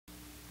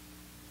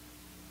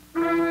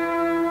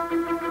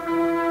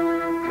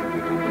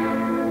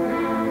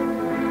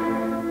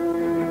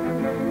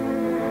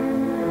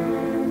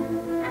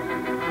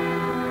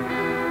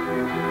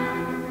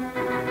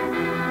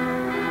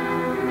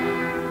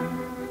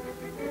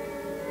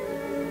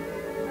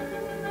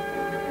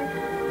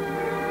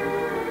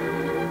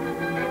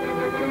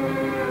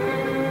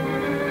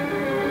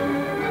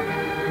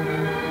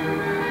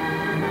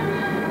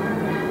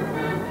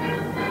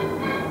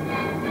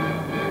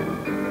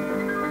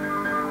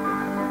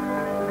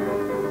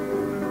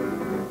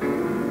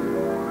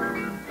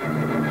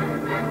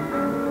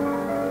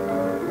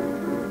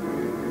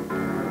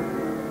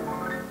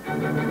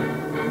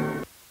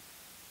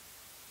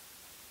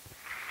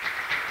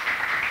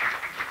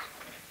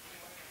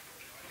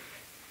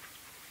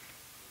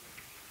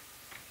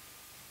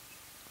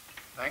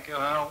Thank you,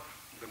 Hal.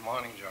 Good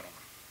morning, gentlemen.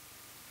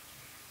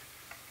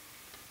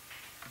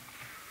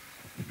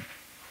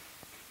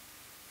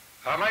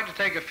 I'd like to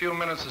take a few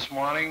minutes this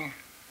morning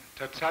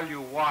to tell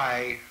you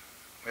why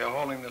we are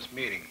holding this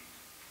meeting.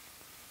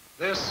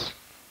 This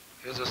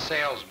is a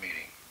sales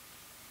meeting.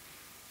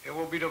 It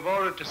will be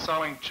devoted to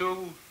selling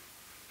two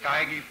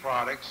Geigy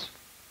products,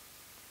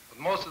 with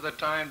most of the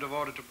time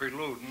devoted to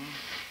Preludin,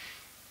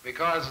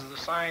 because as the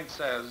sign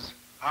says,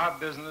 our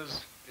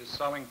business is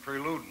selling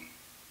Preludin.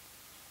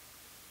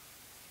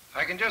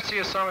 I can just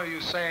hear some of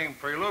you saying,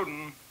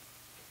 Preludin,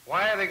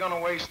 why are they going to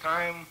waste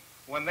time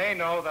when they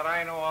know that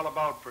I know all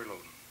about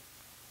Preludin?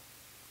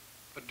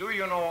 But do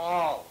you know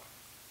all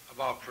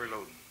about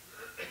Preludin?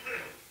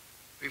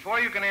 Before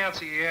you can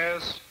answer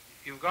yes,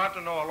 you've got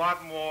to know a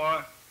lot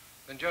more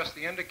than just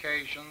the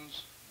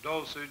indications,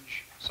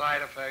 dosage,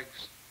 side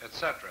effects,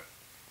 etc.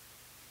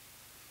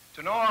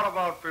 To know all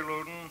about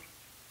Preludin,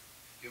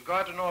 you've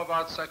got to know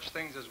about such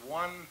things as,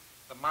 one,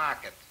 the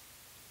market.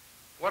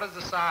 What is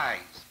the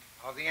size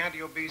of the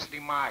anti-obesity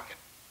market?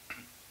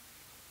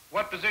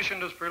 What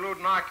position does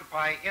Preludin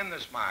occupy in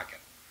this market?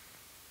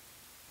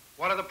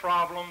 What are the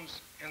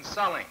problems in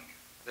selling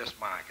this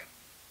market?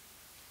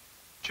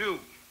 Two,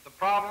 the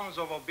problems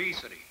of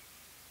obesity.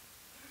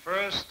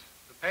 First,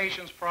 the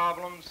patient's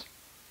problems.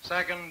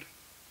 Second,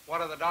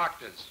 what are the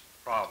doctor's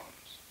problems?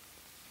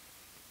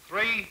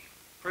 Three,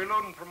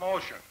 Preludin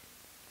promotion.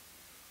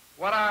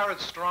 What are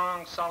its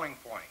strong selling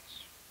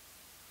points?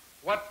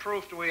 What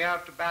proof do we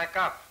have to back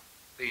up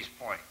these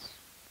points?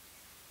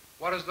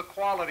 What is the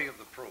quality of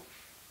the proof?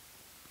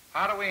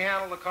 How do we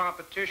handle the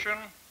competition?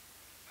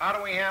 How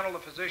do we handle the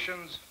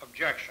physician's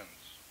objections?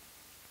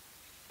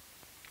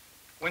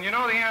 When you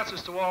know the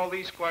answers to all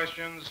these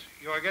questions,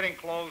 you are getting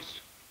close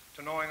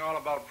to knowing all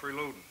about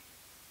Preludin.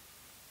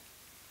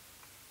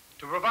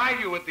 To provide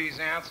you with these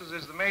answers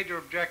is the major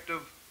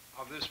objective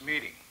of this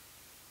meeting.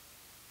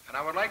 And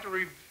I would like to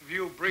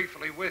review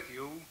briefly with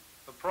you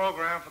the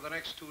program for the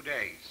next 2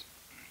 days.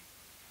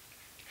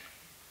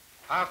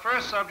 Our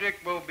first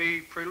subject will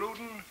be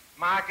Preludin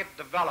market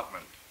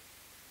development.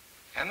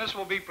 And this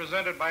will be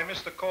presented by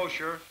Mr.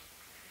 Kosher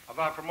of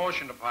our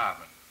promotion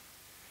department.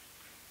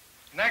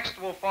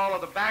 Next, we'll follow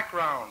the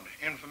background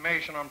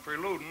information on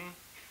Preludin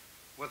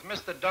with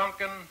Mr.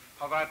 Duncan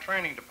of our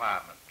training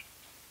department.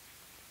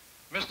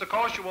 Mr.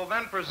 Kosher will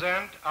then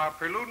present our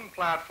Preludin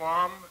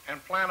platform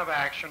and plan of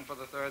action for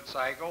the third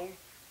cycle,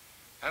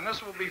 and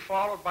this will be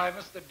followed by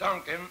Mr.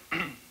 Duncan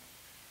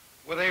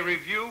with a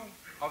review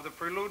of the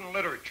Preludin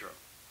literature.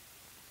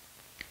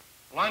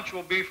 Lunch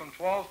will be from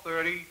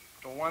 12:30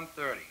 to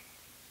 1:30.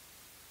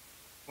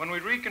 When we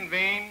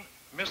reconvene,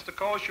 Mr.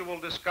 Kosher will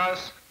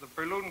discuss the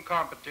Preludin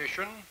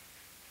competition,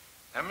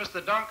 and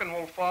Mr. Duncan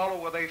will follow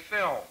with a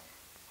film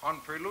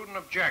on Preludin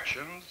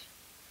objections,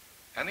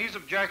 and these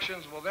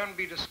objections will then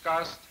be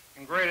discussed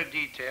in greater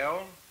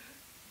detail,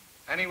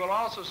 and he will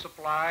also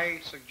supply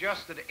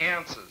suggested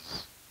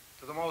answers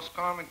to the most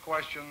common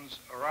questions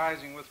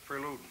arising with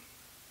Preludin.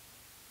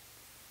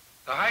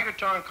 The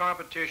Hygerton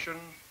competition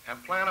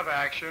and plan of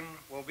action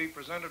will be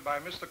presented by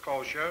Mr.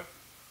 Kosher,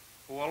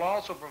 who will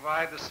also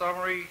provide the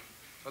summary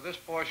for this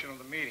portion of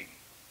the meeting.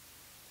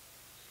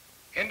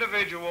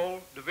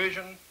 Individual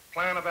division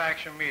plan of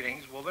action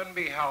meetings will then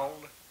be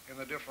held in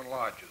the different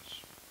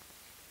lodges.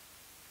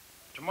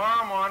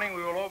 Tomorrow morning,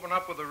 we will open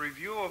up with a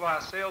review of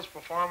our sales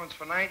performance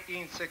for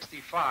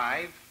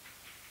 1965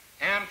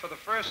 and for the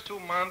first 2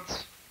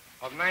 months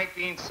of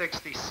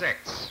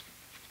 1966.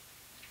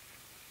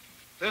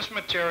 This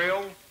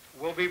material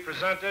will be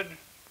presented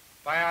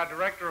by our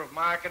Director of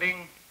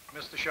Marketing,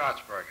 Mr.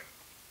 Schatzberger.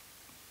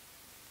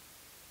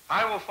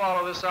 I will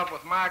follow this up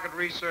with market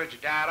research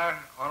data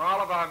on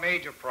all of our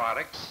major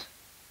products,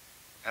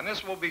 and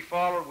this will be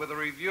followed with a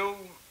review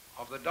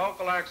of the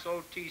Dulcolax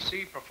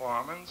OTC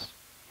performance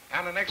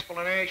and an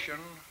explanation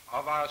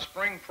of our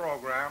spring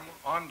program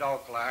on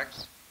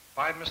Dulcolax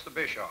by Mr.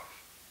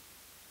 Bischoff.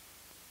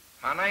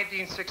 Our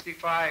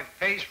 1965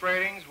 PACE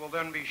ratings will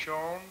then be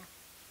shown,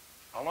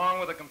 along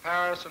with a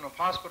comparison of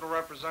hospital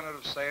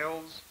representative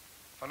sales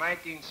for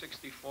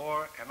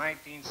 1964 and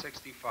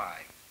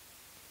 1965.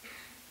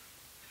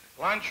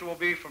 Lunch will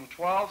be from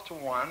 12 to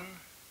 1,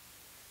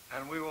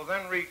 and we will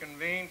then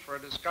reconvene for a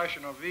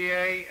discussion of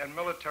VA and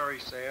military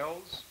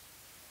sales,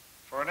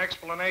 for an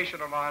explanation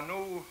of our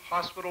new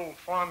hospital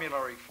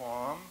formulary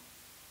form,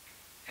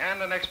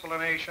 and an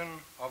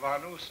explanation of our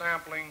new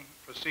sampling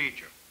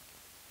procedure.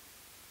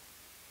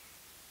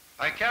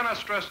 I cannot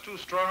stress too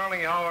strongly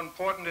how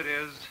important it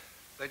is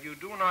that you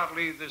do not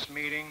leave this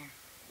meeting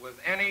with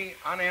any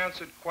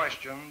unanswered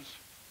questions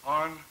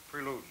on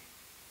Preludin.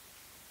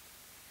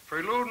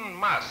 Preludin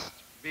must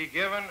be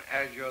given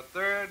as your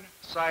third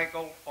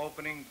cycle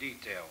opening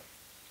detail,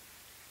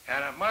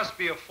 and it must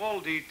be a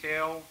full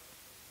detail,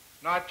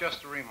 not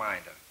just a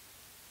reminder.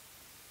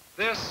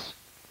 This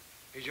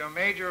is your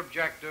major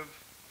objective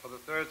for the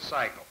third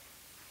cycle.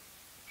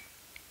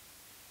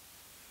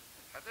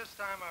 At this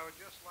time, I would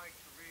just like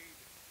to read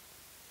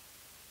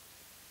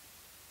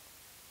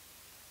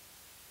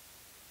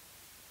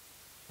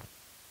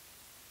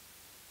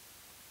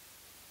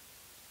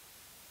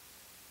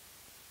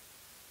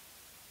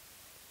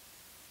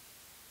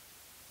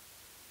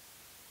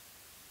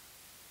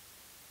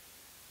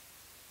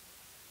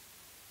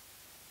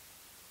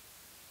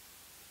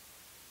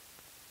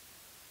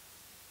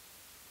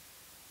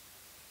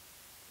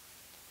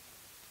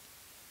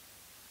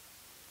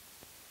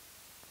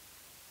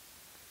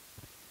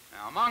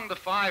Among the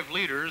 5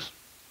 leaders,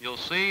 you'll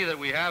see that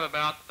we have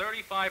about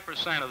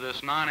 35% of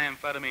this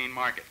non-amphetamine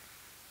market.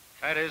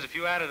 That is, if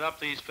you added up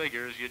these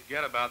figures, you'd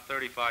get about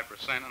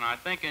 35%, and I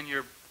think in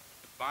your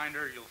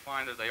binder you'll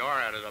find that they are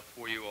added up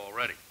for you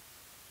already.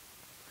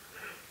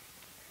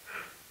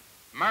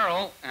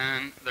 Merrill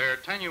and their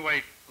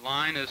attenuate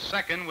line is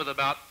second with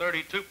about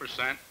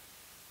 32%,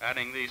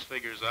 adding these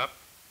figures up.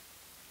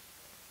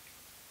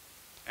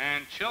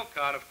 And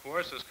Chilcott, of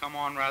course, has come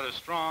on rather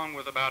strong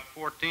with about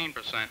 14%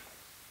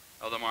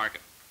 of the market.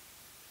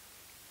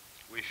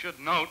 We should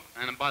note,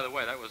 and by the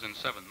way, that was in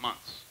 7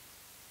 months.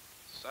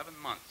 7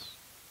 months.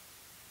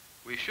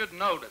 We should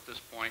note at this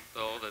point,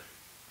 though, that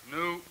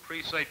new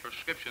pre-sate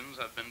prescriptions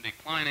have been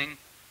declining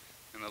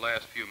in the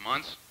last few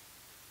months,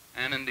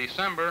 and in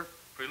December,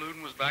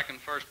 Preludin was back in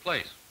first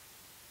place.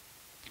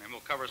 And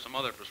we'll cover some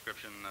other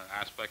prescription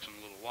aspects in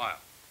a little while.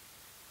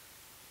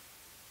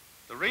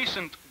 The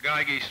recent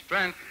Geigy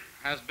strength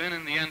has been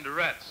in the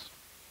endurets.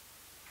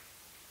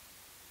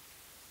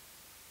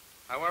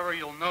 However,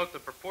 you'll note the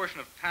proportion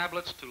of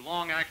tablets to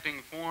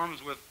long-acting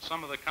forms with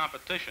some of the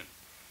competition.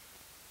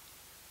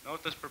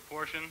 Note this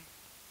proportion.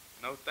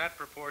 Note that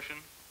proportion.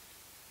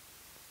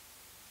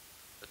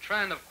 The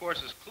trend, of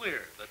course, is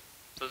clear that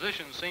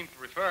physicians seem to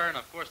prefer, and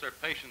of course their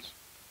patients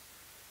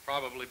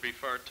probably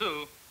prefer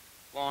too,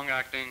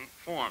 long-acting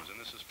forms, and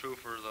this is true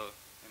for the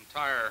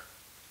entire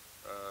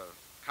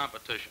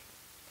competition,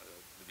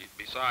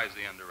 besides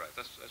the endurets.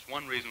 That's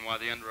one reason why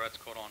the endurets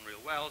caught on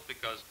real well, is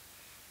because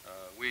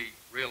we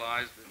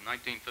realized in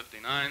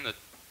 1959 that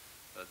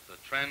the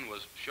trend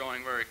was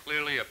showing very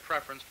clearly a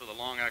preference for the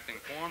long-acting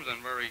forms,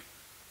 and very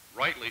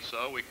rightly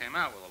so, we came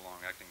out with a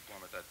long-acting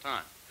form at that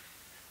time.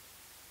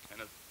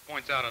 And it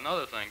points out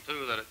another thing,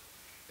 too, that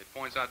it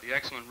points out the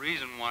excellent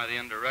reason why the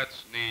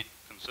endurets need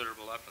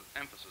considerable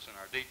emphasis in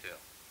our detail.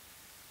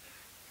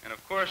 And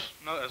of course,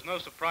 as no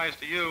surprise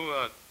to you,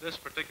 this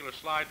particular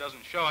slide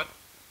doesn't show it,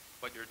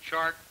 but your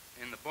chart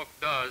in the book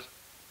does.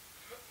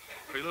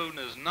 Preludin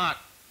is not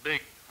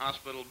big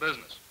hospital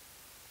business.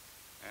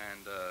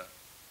 And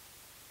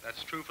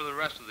that's true for the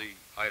rest of the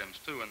items,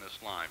 too, in this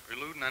line.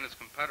 Preludin and its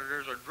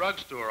competitors are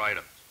drugstore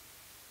items.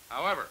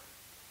 However,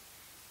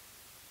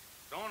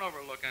 don't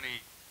overlook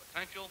any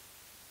potential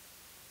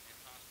in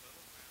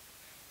hospitals.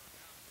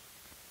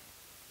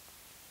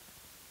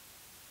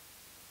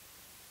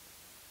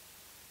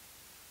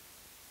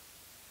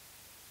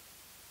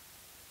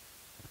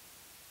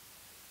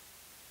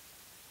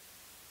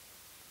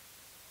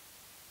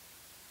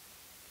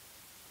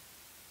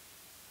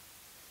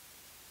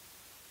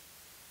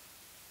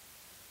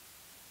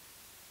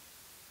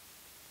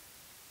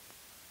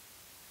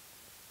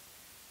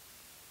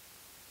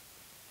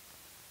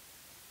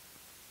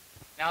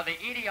 Now, the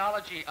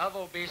etiology of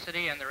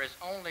obesity, and there is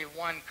only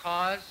one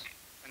cause,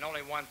 and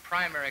only one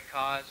primary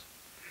cause,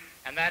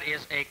 and that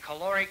is a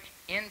caloric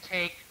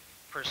intake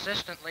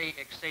persistently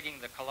exceeding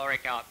the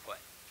caloric output,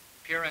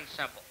 pure and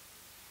simple.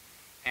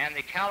 And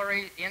the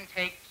calorie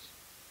intake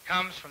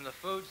comes from the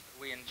foods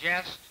that we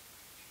ingest.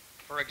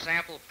 For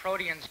example,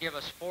 proteins give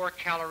us 4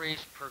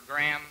 calories per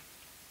gram,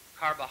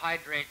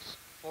 carbohydrates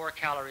 4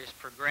 calories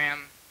per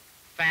gram,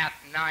 fat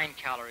 9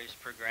 calories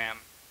per gram,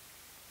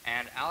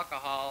 and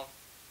alcohol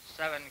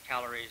 7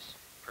 calories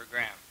per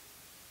gram.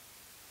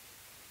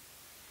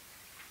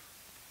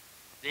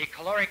 The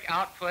caloric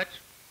output,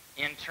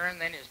 in turn,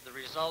 then, is the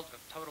result of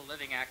total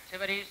living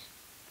activities.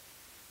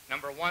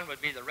 Number 1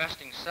 would be the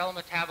resting cell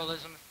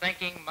metabolism,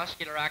 thinking,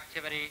 muscular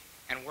activity,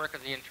 and work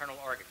of the internal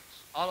organs.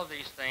 All of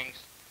these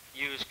things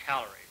use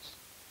calories.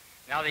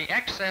 Now, the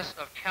excess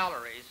of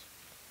calories,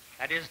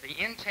 that is the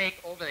intake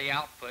over the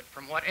output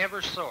from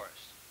whatever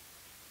source,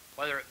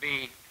 whether it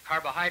be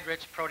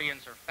carbohydrates,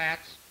 proteins, or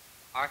fats,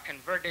 are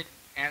converted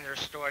and they're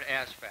stored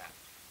as fat.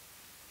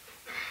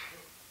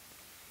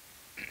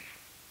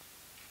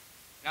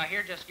 Now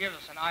here just gives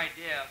us an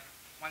idea.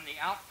 When the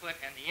output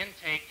and the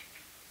intake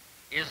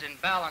is in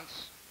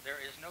balance, there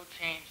is no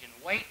change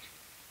in weight.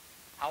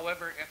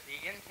 However, if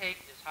the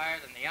intake is higher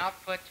than the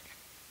output,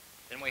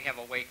 then we have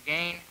a weight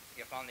gain.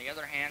 If, on the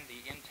other hand,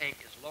 the intake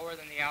is lower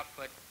than the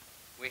output,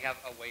 we have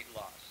a weight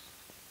loss.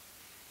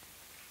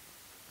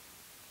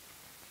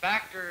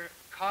 Factor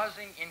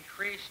causing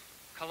increased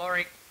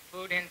caloric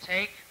food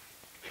intake.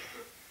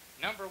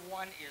 Number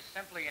 1 is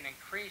simply an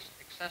increased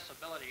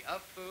accessibility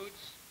of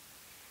foods.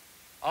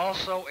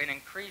 Also, an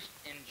increased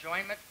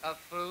enjoyment of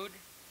food.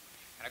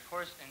 And of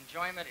course,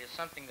 enjoyment is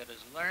something that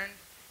is learned.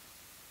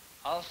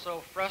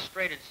 Also,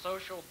 frustrated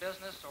social,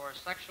 business, or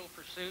sexual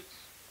pursuits.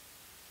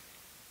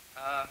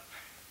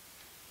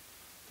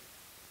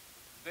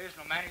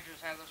 Divisional managers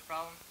have this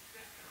problem.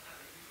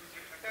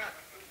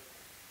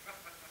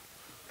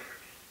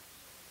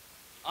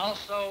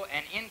 Also,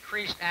 an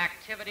increased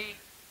activity